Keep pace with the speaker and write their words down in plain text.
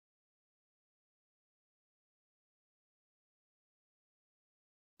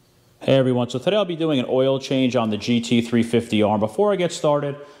Hey everyone, so today I'll be doing an oil change on the GT350R. Before I get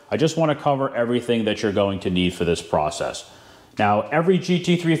started, I just want to cover everything that you're going to need for this process. Now, every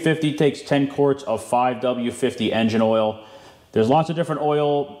GT350 takes 10 quarts of 5W50 engine oil. There's lots of different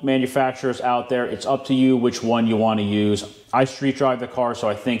oil manufacturers out there. It's up to you which one you want to use. I street drive the car, so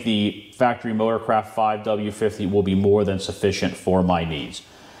I think the factory Motorcraft 5W50 will be more than sufficient for my needs.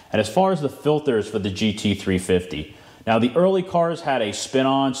 And as far as the filters for the GT350, now, the early cars had a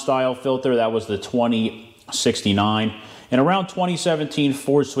spin-on style filter. That was the 2069. And around 2017,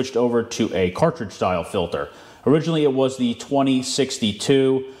 Ford switched over to a cartridge style filter. Originally, it was the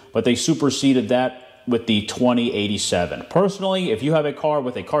 2062, but they superseded that with the 2087. Personally, if you have a car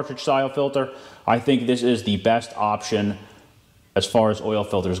with a cartridge style filter, I think this is the best option as far as oil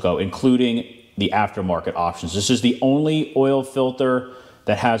filters go, including the aftermarket options. This is the only oil filter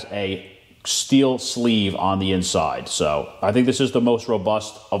that has a steel sleeve on the inside. So I think this is the most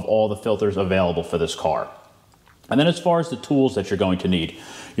robust of all the filters available for this car. And then as far as the tools that you're going to need,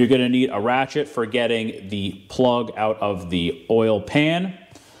 you're going to need a ratchet for getting the plug out of the oil pan.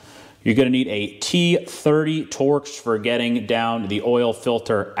 You're going to need a T30 Torx for getting down the oil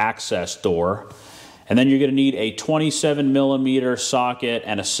filter access door. And then you're going to need a 27mm socket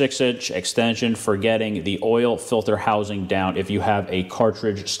and a 6-inch extension for getting the oil filter housing down if you have a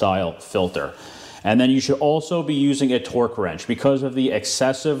cartridge style filter. And then you should also be using a torque wrench. Because of the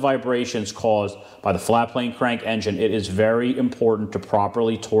excessive vibrations caused by the flat plane crank engine, it is very important to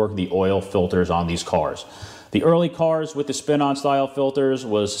properly torque the oil filters on these cars. The early cars with the spin-on style filters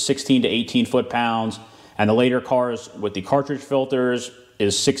was 16 to 18 foot-pounds, and the later cars with the cartridge filters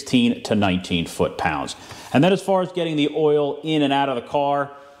is 16 to 19 foot-pounds. And then as far as getting the oil in and out of the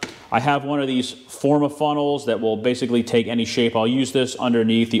car, I have one of these Forma funnels that will basically take any shape. I'll use this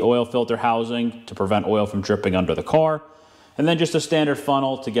underneath the oil filter housing to prevent oil from dripping under the car. And then just a standard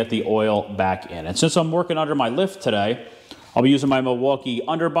funnel to get the oil back in. And since I'm working under my lift today, I'll be using my Milwaukee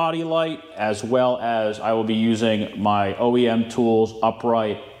underbody light, as well as I will be using my OEM Tools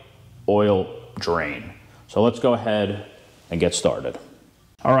upright oil drain. So let's go ahead and get started.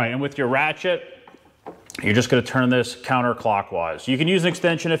 All right, and with your ratchet, you're just going to turn this counterclockwise. You can use an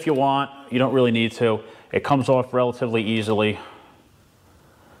extension if you want. You don't really need to. It comes off relatively easily.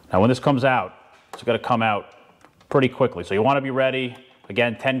 Now, when this comes out, it's going to come out pretty quickly. So you want to be ready.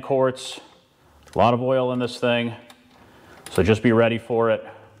 Again, 10 quarts, a lot of oil in this thing. So just be ready for it.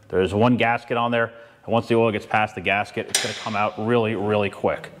 There's one gasket on there, and once the oil gets past the gasket, it's going to come out really, really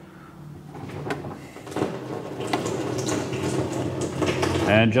quick.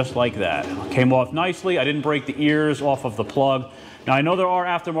 And just like that, came off nicely. I didn't break the ears off of the plug. Now I know there are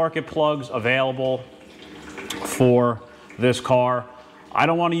aftermarket plugs available for this car. I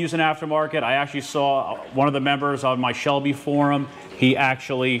don't want to use an aftermarket. I actually saw one of the members on my Shelby forum. He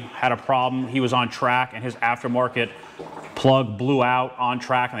actually had a problem. He was on track and his aftermarket plug blew out on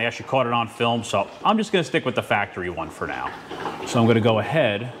track, and they actually caught it on film. So I'm just going to stick with the factory one for now. So I'm going to go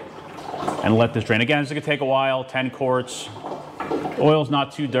ahead and let this drain. Again, it's going to take a while, 10 quarts. Oil's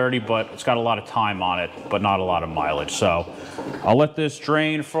not too dirty, but it's got a lot of time on it, but not a lot of mileage. So I'll let this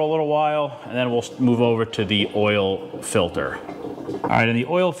drain for a little while, and then we'll move over to the oil filter. All right, and the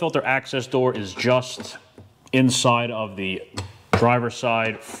oil filter access door is just inside of the driver's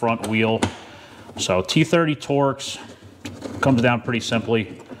side front wheel. So T30 Torx comes down pretty simply.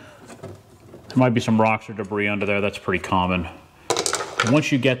 There might be some rocks or debris under there. That's pretty common. And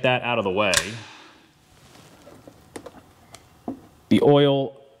once you get that out of the way, the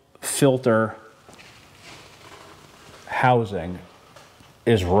oil filter housing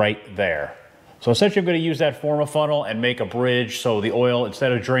is right there. So essentially I'm going to use that Forma funnel and make a bridge so the oil,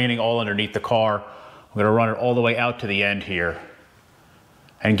 instead of draining all underneath the car, I'm going to run it all the way out to the end here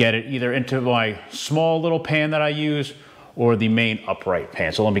and get it either into my small little pan that I use or the main upright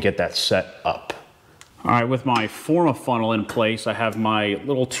pan. So let me get that set up. All right, with my Forma funnel in place, I have my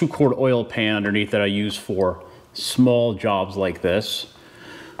little 2-quart oil pan underneath that I use for small jobs like this.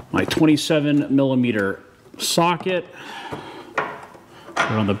 My 27mm socket,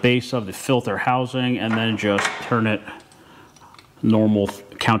 put it on the base of the filter housing, and then just turn it normal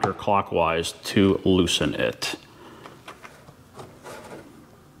counterclockwise to loosen it.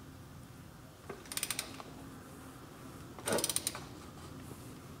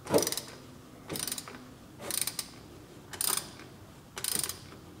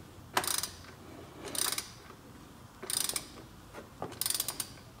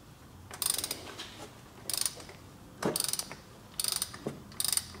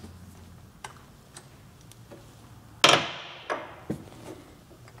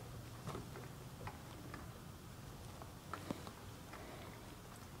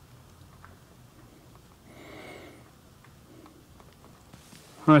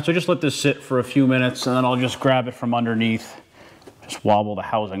 All right, so just let this sit for a few minutes and then I'll just grab it from underneath. Just wobble the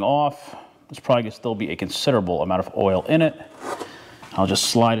housing off. There's probably gonna still be a considerable amount of oil in it. I'll just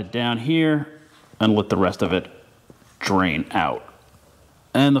slide it down here and let the rest of it drain out.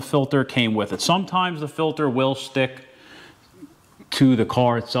 And the filter came with it. Sometimes the filter will stick to the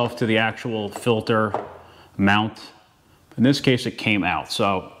car itself, to the actual filter mount. In this case, it came out.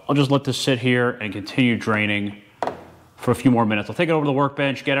 So I'll just let this sit here and continue draining for a few more minutes. I'll take it over to the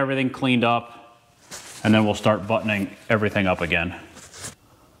workbench, get everything cleaned up, and then we'll start buttoning everything up again.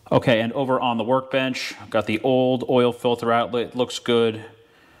 Okay, and over on the workbench, I've got the old oil filter outlet. It looks good.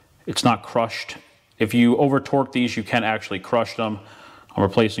 It's not crushed. If you over torque these, you can actually crush them. I'm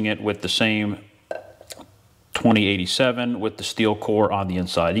replacing it with the same 2087 with the steel core on the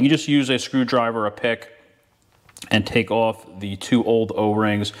inside. You can just use a screwdriver, a pick, and take off the two old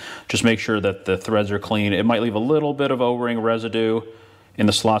O-rings. Just make sure that the threads are clean. It might leave a little bit of O-ring residue in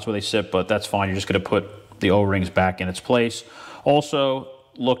the slots where they sit, but that's fine. You're just gonna put the O-rings back in its place. Also,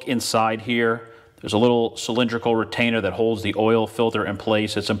 look inside here. There's a little cylindrical retainer that holds the oil filter in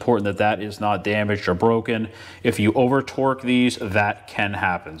place. It's important that that is not damaged or broken. If you over torque these, that can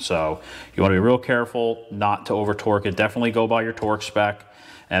happen. So you want to be real careful not to over torque it. Definitely go by your torque spec.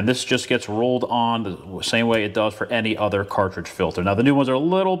 And this just gets rolled on the same way it does for any other cartridge filter. Now the new ones are a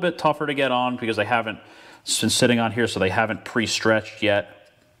little bit tougher to get on because they haven't been sitting on here, so they haven't pre-stretched yet.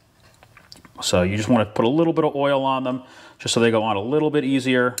 So you just want to put a little bit of oil on them just so they go on a little bit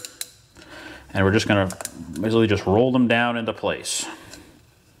easier. And we're just gonna basically just roll them down into place.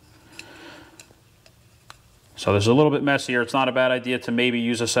 So this is a little bit messier. It's not a bad idea to maybe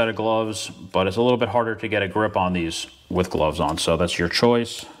use a set of gloves, but it's a little bit harder to get a grip on these with gloves on, so that's your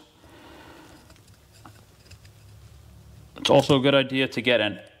choice. It's also a good idea to get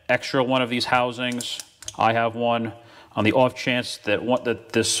an extra one of these housings. I have one on the off chance that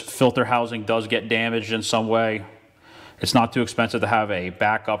this filter housing does get damaged in some way. It's not too expensive to have a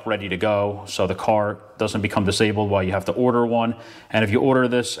backup ready to go so the car doesn't become disabled while you have to order one. And if you order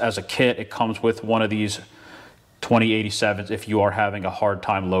this as a kit, it comes with one of these 2087s if you are having a hard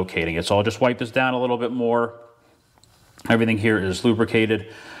time locating it. So I'll just wipe this down a little bit more. Everything here is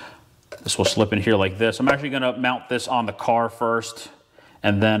lubricated. This will slip in here like this. I'm actually gonna mount this on the car first,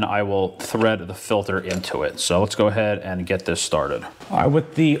 and then I will thread the filter into it. So let's go ahead and get this started. All right,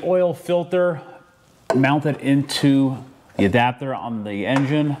 with the oil filter mounted into the adapter on the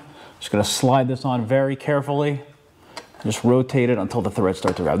engine, just gonna slide this on very carefully. Just rotate it until the threads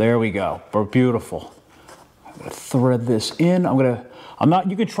start to grab. There we go. We're beautiful. I'm gonna thread this in.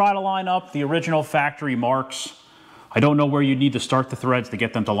 You could try to line up the original factory marks. I don't know where you need to start the threads to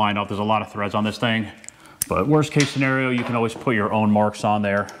get them to line up. There's a lot of threads on this thing. But worst case scenario, you can always put your own marks on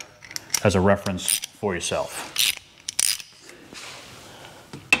there as a reference for yourself.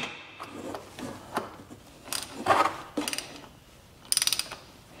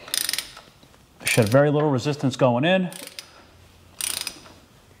 Should have very little resistance going in.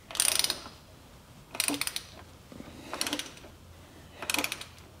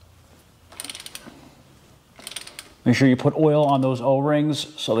 Make sure you put oil on those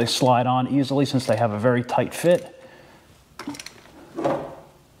O-rings so they slide on easily since they have a very tight fit. Once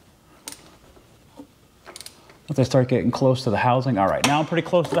they start getting close to the housing, all right, now I'm pretty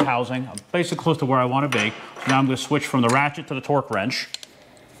close to the housing. I'm basically close to where I want to be. So now I'm going to switch from the ratchet to the torque wrench.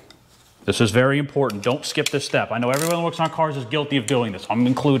 This is very important. Don't skip this step. I know everyone who works on cars is guilty of doing this. I'm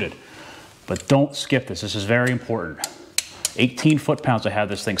included. But don't skip this. This is very important. 18 foot-pounds I have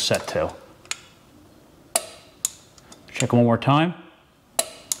this thing set to. Check one more time.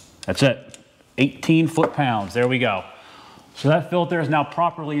 That's it. 18 foot-pounds. There we go. So that filter is now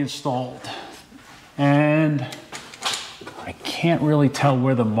properly installed. And I can't really tell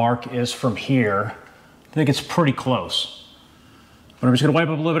where the mark is from here. I think it's pretty close. But I'm just gonna wipe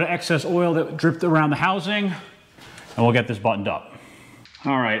up a little bit of excess oil that dripped around the housing, and we'll get this buttoned up.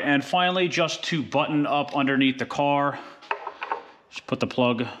 All right, and finally, just to button up underneath the car, just put the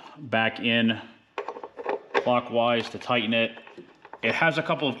plug back in clockwise to tighten it. It has a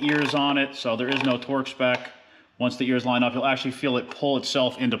couple of ears on it, so there is no torque spec. Once the ears line up, you'll actually feel it pull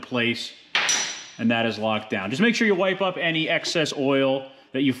itself into place, and that is locked down. Just make sure you wipe up any excess oil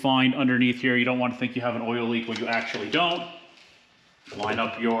that you find underneath here. You don't want to think you have an oil leak when you actually don't. Line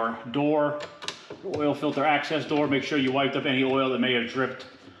up your door, oil filter access door. Make sure you wiped up any oil that may have dripped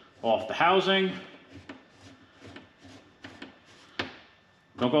off the housing.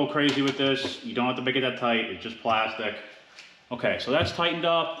 Don't go crazy with this. You don't have to make it that tight. It's just plastic. Okay, so that's tightened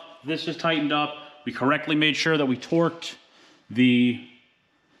up. This is tightened up. We correctly made sure that we torqued the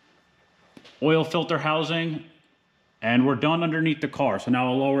oil filter housing And we're done underneath the car. So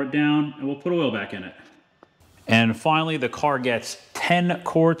now I'll lower it down and we'll put oil back in it. And finally, the car gets 10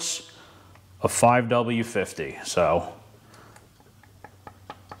 quarts of 5W50. So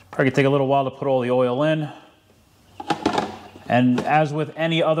it's probably gonna take a little while to put all the oil in. And as with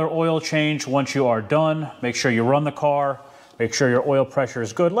any other oil change, once you are done, make sure you run the car, make sure your oil pressure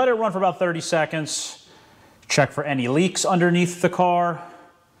is good. Let it run for about 30 seconds. Check for any leaks underneath the car.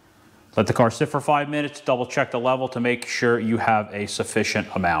 Let the car sit for 5 minutes, double check the level to make sure you have a sufficient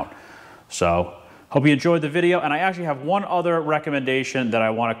amount. So, hope you enjoyed the video, and I actually have one other recommendation that I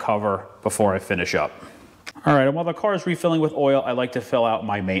want to cover before I finish up. All right, and while the car is refilling with oil, I like to fill out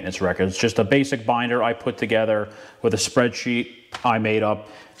my maintenance records. Just a basic binder I put together with a spreadsheet I made up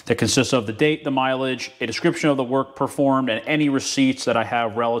that consists of the date, the mileage, a description of the work performed, and any receipts that I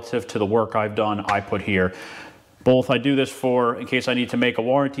have relative to the work I've done, I put here. Both I do this for, in case I need to make a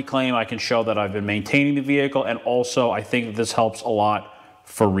warranty claim, I can show that I've been maintaining the vehicle, and also I think that this helps a lot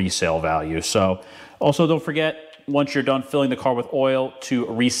for resale value. So also don't forget, once you're done filling the car with oil, to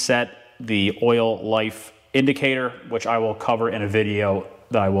reset the oil life indicator, which I will cover in a video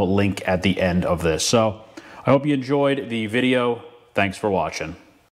that I will link at the end of this. So I hope you enjoyed the video. Thanks for watching.